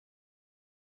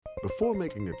Before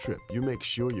making a trip, you make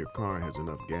sure your car has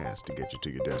enough gas to get you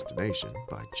to your destination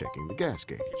by checking the gas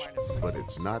gauge. But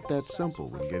it's not that simple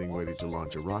when getting ready to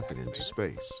launch a rocket into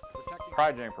space.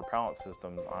 Cryogenic propellant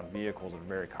systems on vehicles are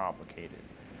very complicated.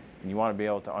 And you want to be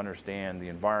able to understand the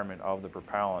environment of the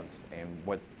propellants and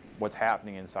what's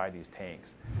happening inside these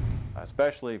tanks,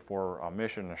 especially for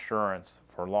mission assurance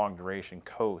for long duration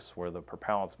coasts where the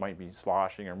propellants might be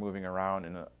sloshing or moving around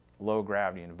in a low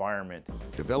gravity environment.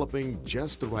 Developing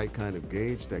just the right kind of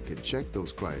gauge that can check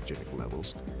those cryogenic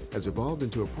levels has evolved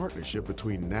into a partnership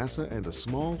between NASA and a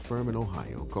small firm in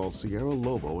Ohio called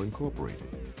Lobo Inc.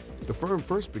 The firm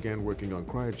first began working on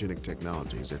cryogenic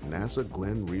technologies at NASA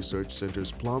Glenn Research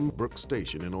Center's Plum Brook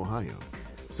Station in Ohio.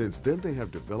 Since then, they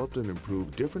have developed and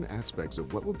improved different aspects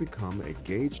of what will become a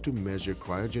gauge to measure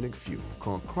cryogenic fuel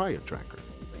called Cryo-Tracker.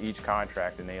 Each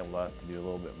contract enabled us to do a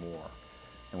little bit more.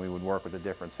 And we would work with the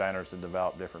different centers to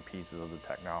develop different pieces of the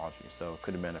technology. So it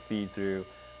could have been a feed-through,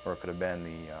 or it could have been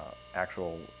the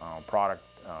actual product,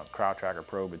 Cryo-Tracker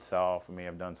probe itself. We may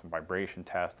have done some vibration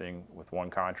testing with one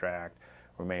contract.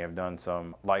 We may have done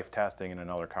some life testing in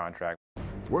another contract.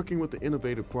 Working with the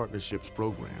Innovative Partnerships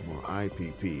Program, or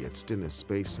IPP, at Stennis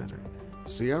Space Center,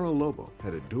 Sierra Lobo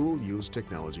had a dual-use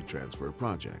technology transfer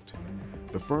project.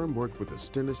 The firm worked with the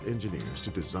Stennis engineers to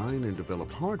design and develop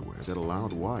hardware that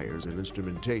allowed wires and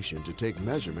instrumentation to take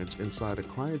measurements inside a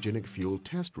cryogenic fuel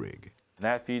test rig. And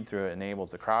that feed-through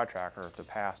enables the Cryo-Tracker to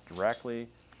pass directly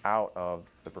out of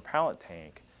the propellant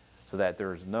tank so that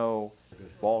there's no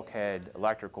bulkhead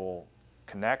electrical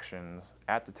connections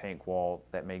at the tank wall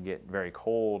that may get very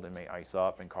cold and may ice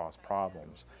up and cause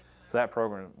problems. So that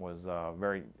program was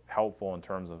very helpful in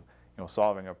terms of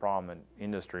solving a problem that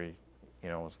industry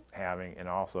was having, and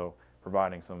also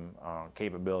providing some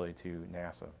capability to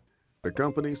NASA. The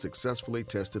company successfully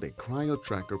tested a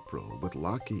Cryo-Tracker probe with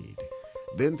Lockheed.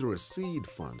 Then, through a seed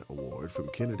fund award from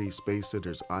Kennedy Space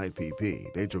Center's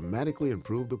IPP, they dramatically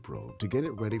improved the probe to get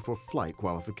it ready for flight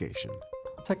qualification.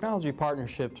 Technology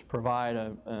partnerships provide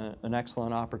an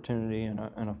excellent opportunity and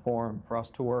a forum for us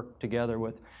to work together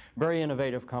with very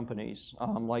innovative companies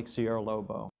like Sierra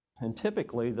Lobo. And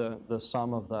typically, the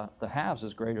sum of the halves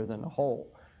is greater than the whole,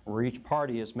 where each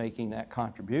party is making that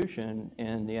contribution,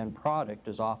 and the end product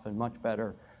is often much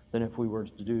better than if we were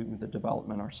to do the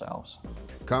development ourselves.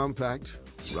 Compact,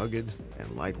 rugged,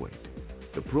 and lightweight,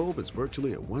 the probe is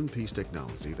virtually a one-piece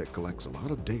technology that collects a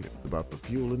lot of data about the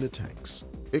fuel in the tanks.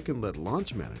 It can let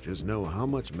launch managers know how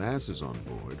much mass is on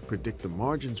board, predict the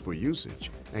margins for usage,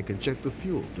 and can check the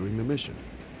fuel during the mission.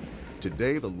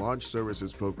 Today, the Launch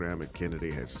Services Program at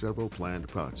Kennedy has several planned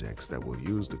projects that will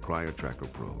use the Cryo-Tracker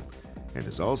probe and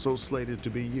is also slated to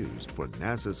be used for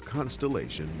NASA's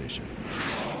Constellation mission.